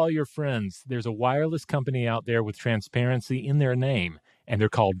 Tell all your friends there's a wireless company out there with transparency in their name, and they're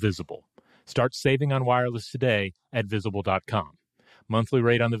called Visible. Start saving on wireless today at Visible.com. Monthly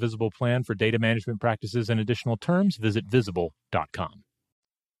rate on the Visible plan for data management practices and additional terms, visit Visible.com.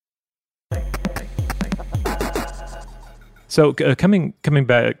 So coming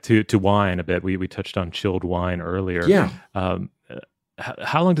back to wine a bit, we touched on chilled wine earlier. Yeah.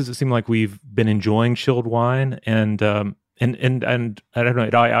 How long does it seem like we've been enjoying chilled wine? And I don't know.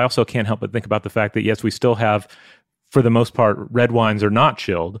 I also can't help but think about the fact that yes, we still have, for the most part, red wines are not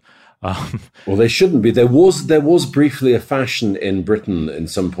chilled. Well, they shouldn't be. There was briefly a fashion in Britain in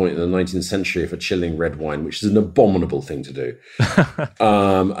some point in the 19th century for chilling red wine, which is an abominable thing to do.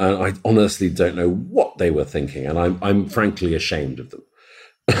 And I honestly don't know what they were thinking, and I'm frankly ashamed of them.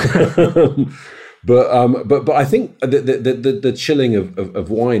 But I think the chilling of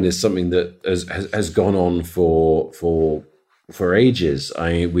wine is something that has gone on for ages.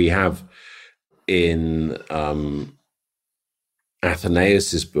 We have in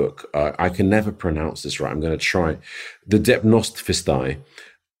Athenaeus's book, I can never pronounce this right. I'm going to try. The Depnosphistai.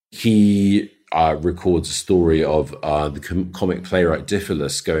 He records a story of the comic playwright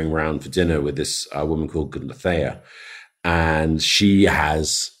Diphilus going around for dinner with this woman called Galathea, and she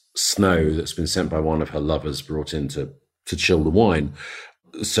has snow that's been sent by one of her lovers brought in to chill the wine.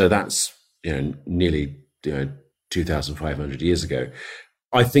 So that's nearly 2,500 years ago.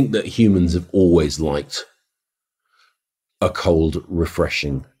 I think that humans have always liked a cold,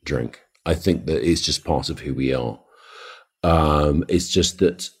 refreshing drink. I think that it's just part of who we are. It's just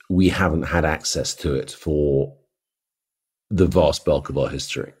that we haven't had access to it for the vast bulk of our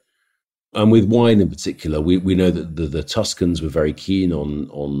history. And with wine in particular, we know that the Tuscans were very keen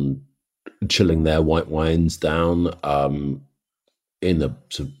on chilling their white wines down in the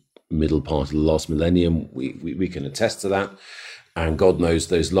sort of middle part of the last millennium. We can attest to that. And God knows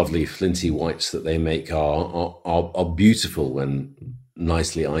those lovely flinty whites that they make are beautiful when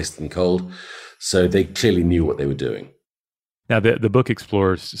nicely iced and cold. So they clearly knew what they were doing. Now, the book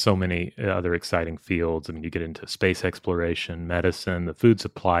explores so many other exciting fields. I mean, you get into space exploration, medicine, the food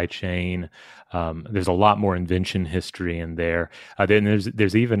supply chain. There's a lot more invention history in there. Then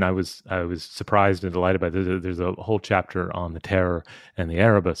there's even I was surprised and delighted by this. There's a whole chapter on the Terror and the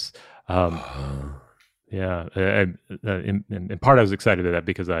Erebus. Yeah, in part I was excited at that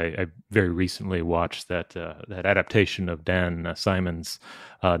because I very recently watched that adaptation of Dan Simon's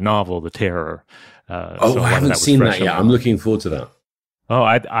novel, The Terror. I haven't seen that yet. I'm looking forward to that. Oh,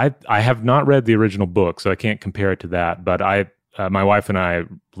 I have not read the original book, so I can't compare it to that. But my wife and I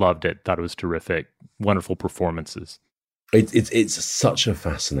loved it. Thought it was terrific. Wonderful performances. It's such a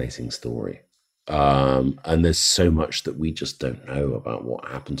fascinating story, and there's so much that we just don't know about what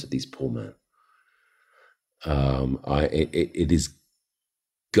happened to these poor men. It is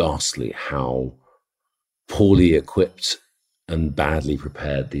ghastly how poorly equipped and badly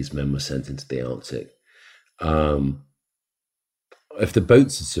prepared these men were sent into the Arctic. If the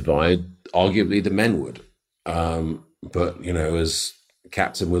boats had survived, arguably the men would. But as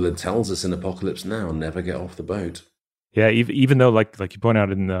Captain Willard tells us in Apocalypse Now, never get off the boat. Yeah, even though, like you point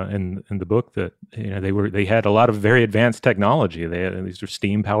out in the book, that they had a lot of very advanced technology. These were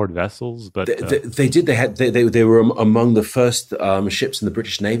steam powered vessels, but they were among the first ships in the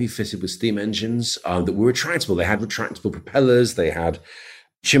British Navy fitted with steam engines that were retractable. They had retractable propellers. They had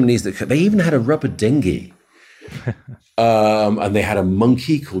chimneys they even had a rubber dinghy, and they had a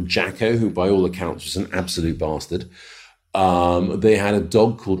monkey called Jacko, who by all accounts was an absolute bastard. They had a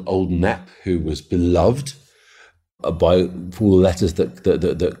dog called Old Nep, who was beloved by all the letters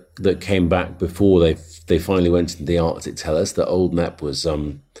that came back before they finally went into the Arctic. Tell us that Old Nep was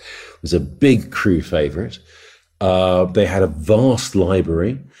a big crew favorite. They had a vast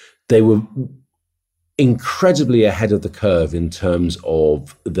library. They were incredibly ahead of the curve in terms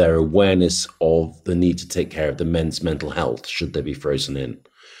of their awareness of the need to take care of the men's mental health should they be frozen in.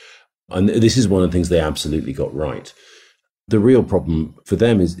 And this is one of the things they absolutely got right. The real problem for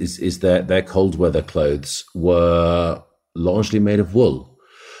them is that their cold weather clothes were largely made of wool,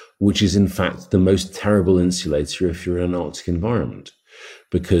 which is in fact the most terrible insulator if you're in an Arctic environment,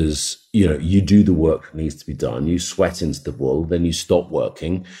 because you do the work that needs to be done, you sweat into the wool, then you stop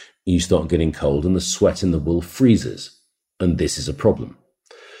working, you start getting cold, and the sweat in the wool freezes, and this is a problem.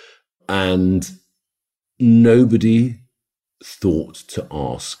 And nobody thought to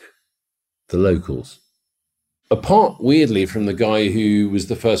ask the locals. Apart, weirdly, from the guy who was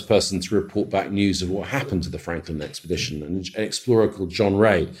the first person to report back news of what happened to the Franklin expedition, an explorer called John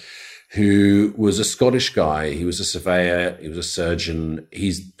Rae, who was a Scottish guy. He was a surveyor, he was a surgeon.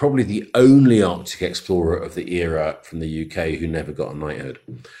 He's probably the only Arctic explorer of the era from the UK who never got a knighthood.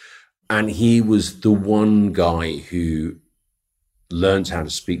 And he was the one guy who learned how to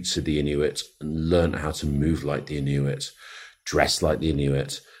speak to the Inuit and learned how to move like the Inuit, dress like the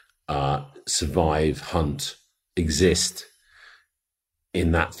Inuit, survive, hunt, exist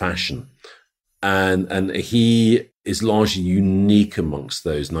in that fashion. And he is largely unique amongst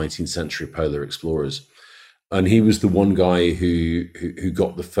those 19th century polar explorers. And he was the one guy who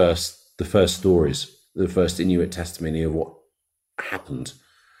got the first stories, the first Inuit testimony of what happened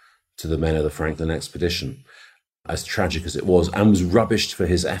to the men of the Franklin expedition, as tragic as it was, and was rubbished for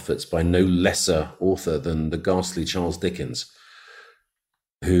his efforts by no lesser author than the ghastly Charles Dickens,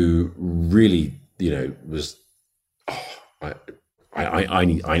 who really, was. I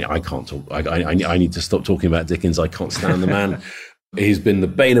can't talk. I need to stop talking about Dickens. I can't stand the man. He's been the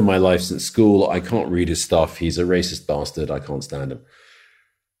bane of my life since school. I can't read his stuff. He's a racist bastard. I can't stand him.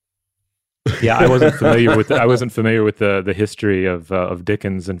 Yeah, I wasn't familiar with the history of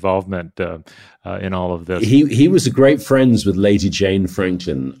Dickens' involvement in all of this. He was great friends with Lady Jane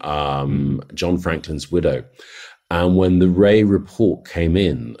Franklin, John Franklin's widow. And when the Rae report came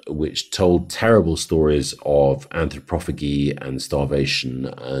in, which told terrible stories of anthropophagy and starvation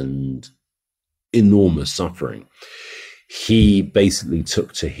and enormous suffering, he basically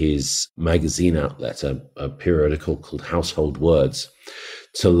took to his magazine outlet, a periodical called Household Words,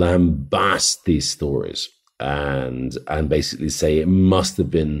 to lambast these stories and basically say it must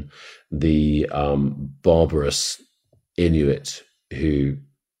have been the barbarous Inuit who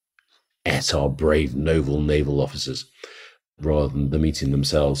ate our brave, noble naval officers rather than them eating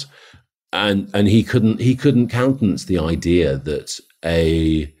themselves. And he couldn't countenance the idea that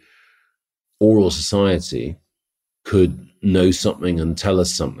a oral society could know something and tell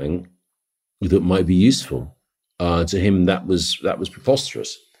us something that might be useful. To him, that was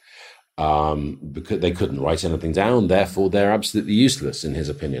preposterous, because they couldn't write anything down. Therefore, they're absolutely useless, in his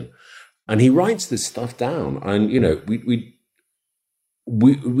opinion. And he writes this stuff down. And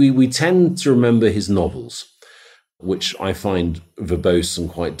we tend to remember his novels, which I find verbose and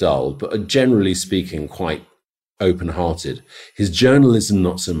quite dull, but are generally speaking quite open-hearted. His journalism,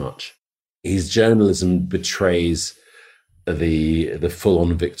 not so much. His journalism betrays the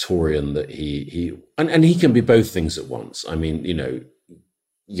full-on Victorian that he and he can be both things at once. I mean,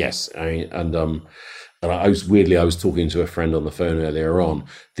 yes. I mean, and I was talking to a friend on the phone earlier on.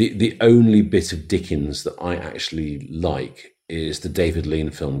 The only bit of Dickens that I actually like is the David Lean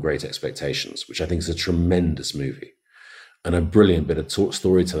film Great Expectations, which I think is a tremendous movie and a brilliant bit of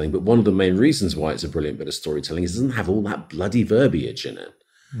storytelling. But one of the main reasons why it's a brilliant bit of storytelling is it doesn't have all that bloody verbiage in it.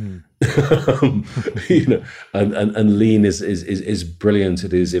 And Lean is brilliant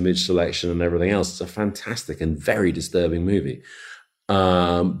at his image selection and everything else. It's a fantastic and very disturbing movie.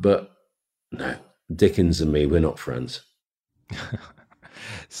 But no, Dickens and me, we're not friends.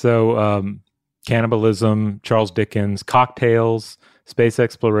 So, cannibalism, Charles Dickens, cocktails, space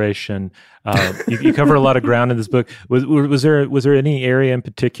exploration. You cover a lot of ground in this book. Was there any area in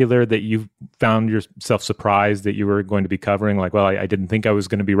particular that you found yourself surprised that you were going to be covering? Like, well, I didn't think I was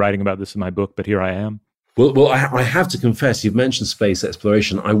going to be writing about this in my book, but here I am. Well, I have to confess, you've mentioned space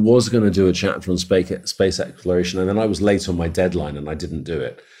exploration. I was going to do a chapter on space exploration, and then I was late on my deadline, and I didn't do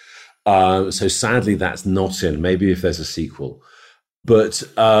it. So sadly, that's not in. Maybe if there's a sequel. But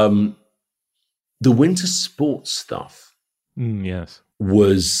the winter sports stuff yes,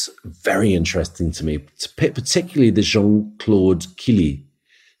 was very interesting to me, particularly the Jean-Claude Killy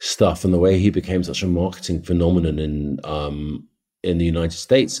stuff and the way he became such a marketing phenomenon in the United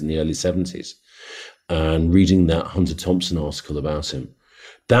States in the early 70s. And reading that Hunter Thompson article about him,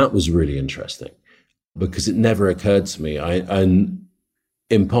 that was really interesting because it never occurred to me. I'm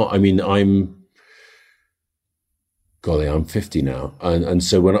 50 now, and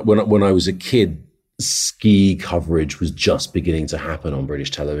so when I was a kid, ski coverage was just beginning to happen on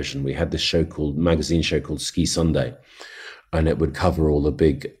British television. We had this magazine show called Ski Sunday, and it would cover all the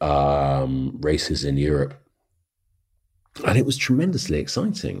big races in Europe. And it was tremendously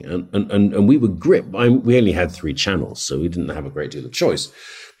exciting. And we were gripped. We only had 3 channels, so we didn't have a great deal of choice.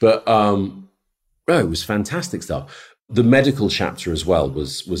 But it was fantastic stuff. The medical chapter as well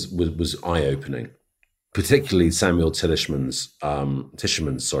was eye-opening, particularly Samuel Tischerman's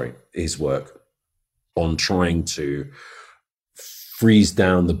his work on trying to freeze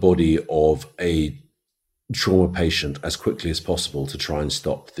down the body of a trauma patient as quickly as possible to try and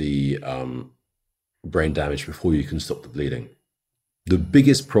stop the brain damage before you can stop the bleeding. The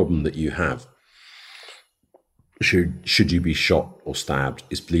biggest problem that you have should you be shot or stabbed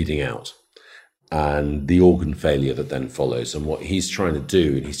is bleeding out and the organ failure that then follows. And what he's trying to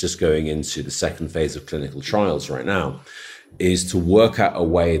do, and he's just going into the second phase of clinical trials right now, is to work out a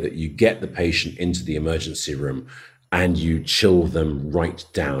way that you get the patient into the emergency room and you chill them right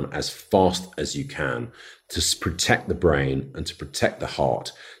down as fast as you can to protect the brain and to protect the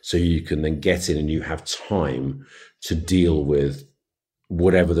heart, so you can then get in and you have time to deal with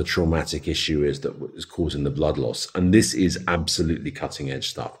whatever the traumatic issue is that is causing the blood loss. And this is absolutely cutting edge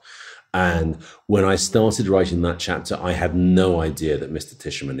stuff. And when I started writing that chapter, I had no idea that Mr.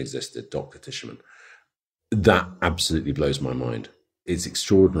 Tischerman existed, Dr. Tischerman. That absolutely blows my mind. It's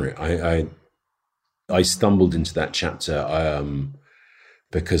extraordinary. I stumbled into that chapter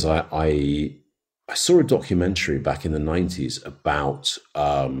because I saw a documentary back in the 90s about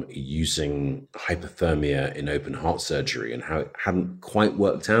using hypothermia in open heart surgery and how it hadn't quite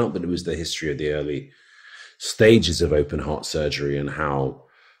worked out, but it was the history of the early stages of open heart surgery and how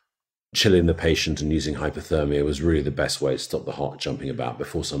chilling the patient and using hypothermia was really the best way to stop the heart jumping about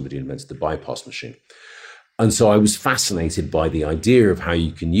before somebody invented the bypass machine. And so I was fascinated by the idea of how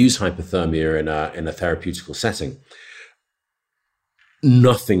you can use hypothermia in a therapeutical setting.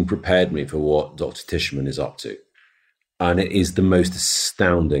 Nothing prepared me for what Dr. Tischerman is up to. And it is the most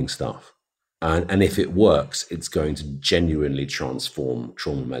astounding stuff. And if it works, it's going to genuinely transform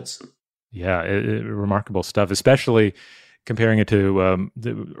trauma medicine. Yeah, remarkable stuff, especially comparing it to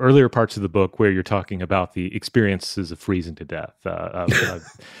the earlier parts of the book where you're talking about the experiences of freezing to death.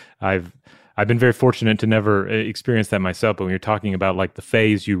 I've been very fortunate to never experience that myself, but when you're talking about like the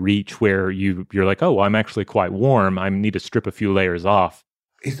phase you reach where you're like, oh, well, I'm actually quite warm, I need to strip a few layers off.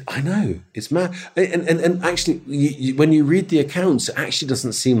 I know, it's mad. And actually, when you read the accounts, it actually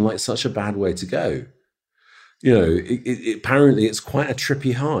doesn't seem like such a bad way to go. You know, apparently it's quite a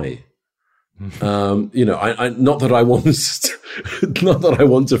trippy high. You know, not that I want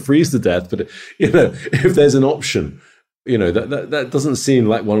to freeze to death, but you know, if there's an option, you know, that doesn't seem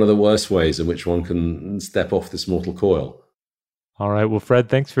like one of the worst ways in which one can step off this mortal coil. All right. Well, Fred,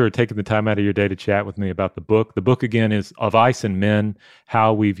 thanks for taking the time out of your day to chat with me about the book. The book, again, is Of Ice and Men,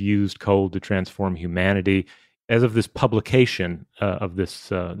 How We've Used Cold to Transform Humanity. As of this publication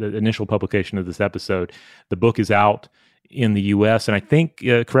the initial publication of this episode, the book is out in the U.S. And I think,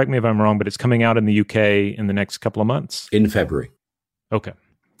 correct me if I'm wrong, but it's coming out in the U.K. in the next couple of months? In February. Okay.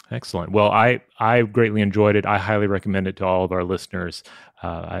 Excellent. Well, I greatly enjoyed it. I highly recommend it to all of our listeners.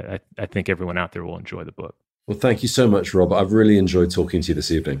 I think everyone out there will enjoy the book. Well, thank you so much, Rob. I've really enjoyed talking to you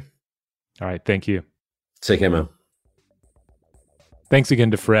this evening. All right. Thank you. Take care, man. Thanks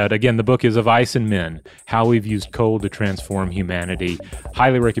again to Fred. Again, the book is Of Ice and Men, How We've Used Cold to Transform Humanity.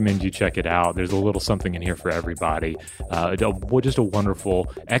 Highly recommend you check it out. There's a little something in here for everybody. Just a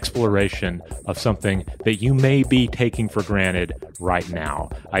wonderful exploration of something that you may be taking for granted right now.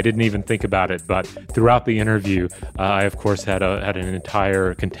 I didn't even think about it, but throughout the interview, I, of course, had an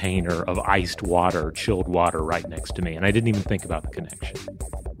entire container of iced water, chilled water right next to me, and I didn't even think about the connection.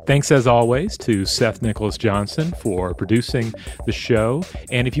 Thanks, as always, to Seth Nicholas Johnson for producing the show.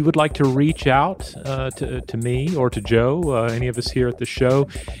 And if you would like to reach out to me or to Joe, any of us here at the show,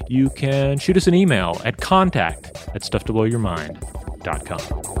 you can shoot us an email at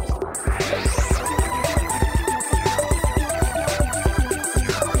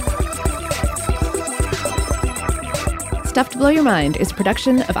Stuff to Blow Your Mind is a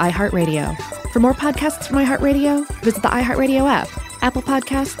production of iHeartRadio. For more podcasts from iHeartRadio, visit the iHeartRadio app, Apple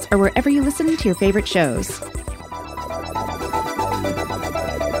Podcasts, or wherever you listen to your favorite shows.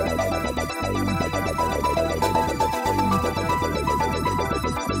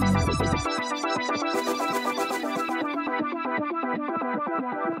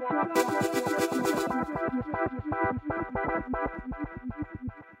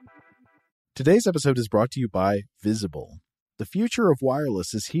 Today's episode is brought to you by Visible. The future of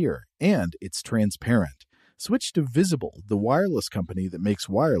wireless is here, and it's transparent. Switch to Visible, the wireless company that makes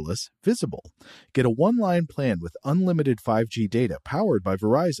wireless visible. Get a one-line plan with unlimited 5G data powered by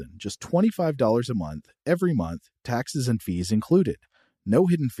Verizon, just $25 a month, every month, taxes and fees included. No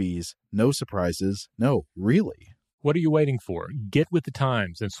hidden fees, no surprises, no, really. What are you waiting for? Get with the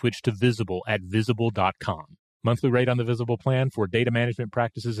times and switch to Visible at Visible.com. Monthly rate on the Visible plan. For data management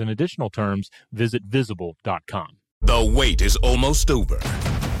practices and additional terms, visit Visible.com. The wait is almost over.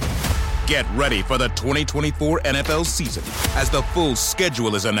 Get ready for the 2024 NFL season as the full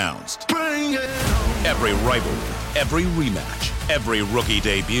schedule is announced. Every rivalry, every rematch, every rookie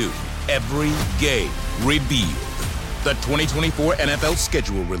debut, every game revealed. The 2024 NFL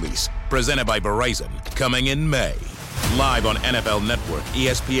schedule release, presented by Verizon, coming in May. Live on NFL Network,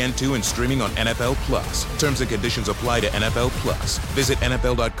 ESPN2, and streaming on NFL Plus. Terms and conditions apply to NFL Plus. Visit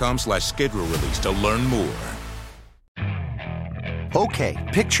NFL.com/schedule release to learn more. Okay,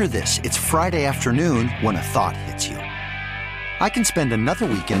 picture this. It's Friday afternoon when a thought hits you. I can spend another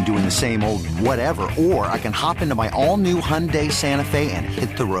weekend doing the same old whatever, or I can hop into my all-new Hyundai Santa Fe and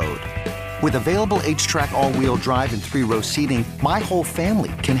hit the road. With available H-Track all-wheel drive and 3-row seating, my whole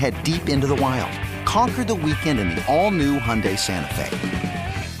family can head deep into the wild. Conquer the weekend in the all-new Hyundai Santa Fe.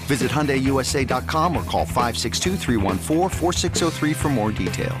 Visit HyundaiUSA.com or call 562-314-4603 for more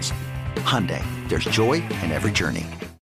details. Hyundai, there's joy in every journey.